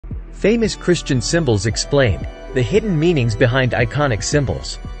Famous Christian symbols explained. The hidden meanings behind iconic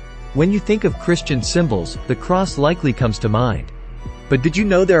symbols. When you think of Christian symbols, the cross likely comes to mind. But did you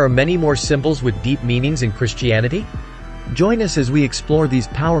know there are many more symbols with deep meanings in Christianity? Join us as we explore these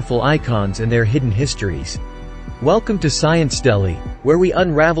powerful icons and their hidden histories. Welcome to Sciencetelly, where we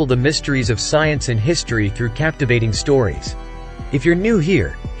unravel the mysteries of science and history through captivating stories. If you're new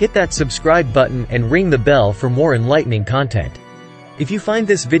here, hit that subscribe button and ring the bell for more enlightening content. If you find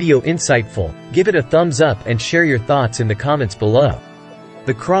this video insightful, give it a thumbs up and share your thoughts in the comments below.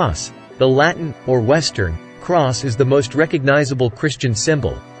 The cross, the Latin, or Western, cross is the most recognizable Christian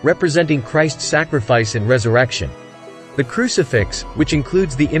symbol, representing Christ's sacrifice and resurrection. The crucifix, which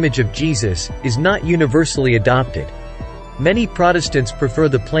includes the image of Jesus, is not universally adopted. Many Protestants prefer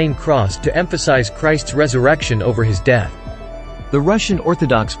the plain cross to emphasize Christ's resurrection over his death. The Russian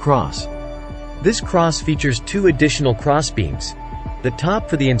Orthodox cross. This cross features two additional crossbeams. The top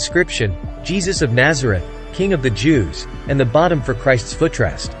for the inscription, Jesus of Nazareth, King of the Jews, and the bottom for Christ's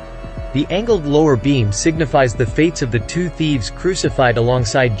footrest. The angled lower beam signifies the fates of the two thieves crucified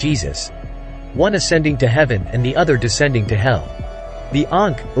alongside Jesus, one ascending to heaven and the other descending to hell. The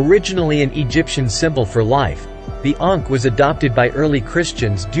Ankh, originally an Egyptian symbol for life, the Ankh was adopted by early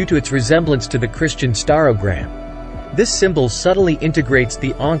Christians due to its resemblance to the Christian starogram. This symbol subtly integrates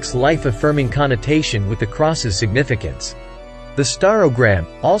the Ankh's life-affirming connotation with the cross's significance. The starogram,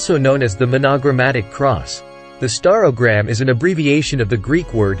 also known as the monogrammatic cross. The starogram is an abbreviation of the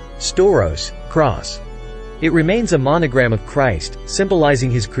Greek word, stauros, cross. It remains a monogram of Christ,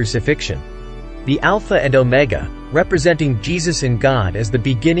 symbolizing his crucifixion. The Alpha and Omega, representing Jesus and God as the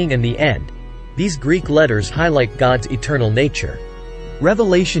beginning and the end. These Greek letters highlight God's eternal nature.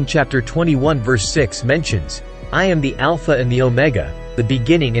 Revelation chapter 21 verse 6 mentions, "I am the Alpha and the Omega, the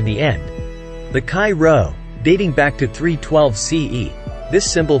beginning and the end." The Chi Rho, dating back to 312 CE, this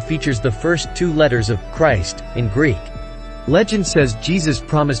symbol features the first two letters of Christ in Greek. Legend says Jesus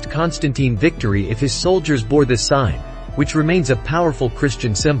promised Constantine victory if his soldiers bore this sign, which remains a powerful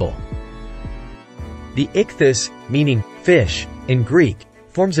Christian symbol. The ichthys, meaning fish, in Greek,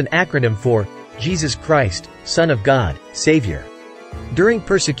 forms an acronym for Jesus Christ, Son of God, Savior. During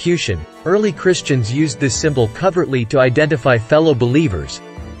persecution, early Christians used this symbol covertly to identify fellow believers,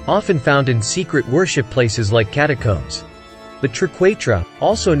 often found in secret worship places like catacombs. The triquetra,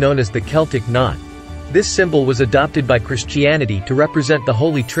 also known as the Celtic knot. This symbol was adopted by Christianity to represent the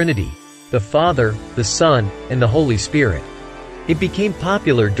Holy Trinity, the Father, the Son, and the Holy Spirit. It became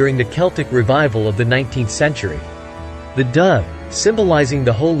popular during the Celtic revival of the 19th century. The dove, symbolizing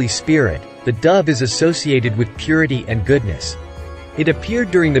the Holy Spirit, the dove is associated with purity and goodness. It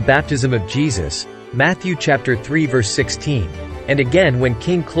appeared during the baptism of Jesus, Matthew chapter 3 verse 16, and again when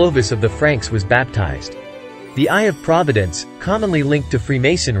King Clovis of the Franks was baptized. The Eye of Providence, commonly linked to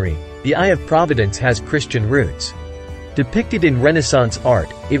Freemasonry, the Eye of Providence has Christian roots. Depicted in Renaissance art,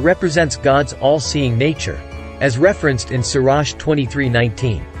 it represents God's all-seeing nature, as referenced in Sirach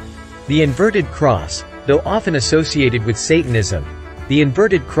 23:19. The inverted cross, though often associated with Satanism, the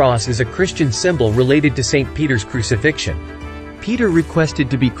inverted cross is a Christian symbol related to St. Peter's crucifixion. Peter requested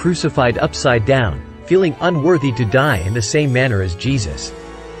to be crucified upside down, feeling unworthy to die in the same manner as Jesus.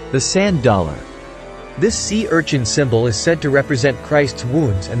 The sand dollar. This sea urchin symbol is said to represent Christ's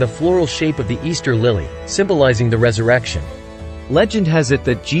wounds and the floral shape of the Easter lily, symbolizing the resurrection. Legend has it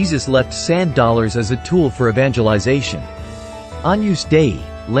that Jesus left sand dollars as a tool for evangelization. Agnus Dei,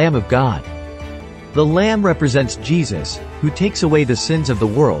 Lamb of God. The Lamb represents Jesus, who takes away the sins of the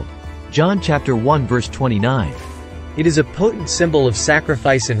world. John chapter 1 verse 29. It is a potent symbol of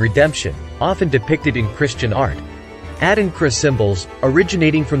sacrifice and redemption, often depicted in Christian art. Adinkra symbols,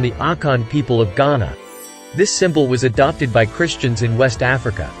 originating from the Akan people of Ghana. This symbol was adopted by Christians in West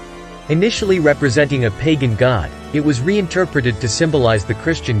Africa. Initially representing a pagan god, it was reinterpreted to symbolize the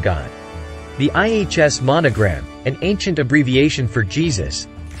Christian God. The IHS monogram, an ancient abbreviation for Jesus.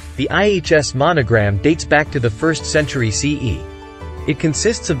 The IHS monogram dates back to the 1st century CE. It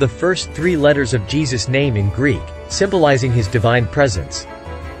consists of the first three letters of Jesus' name in Greek, symbolizing his divine presence.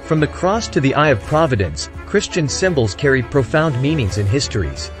 From the cross to the Eye of Providence, Christian symbols carry profound meanings and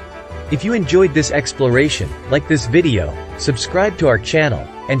histories. If you enjoyed this exploration, like this video, subscribe to our channel,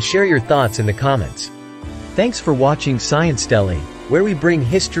 and share your thoughts in the comments. Thanks for watching Sciencetelly, where we bring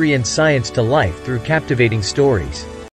history and science to life through captivating stories.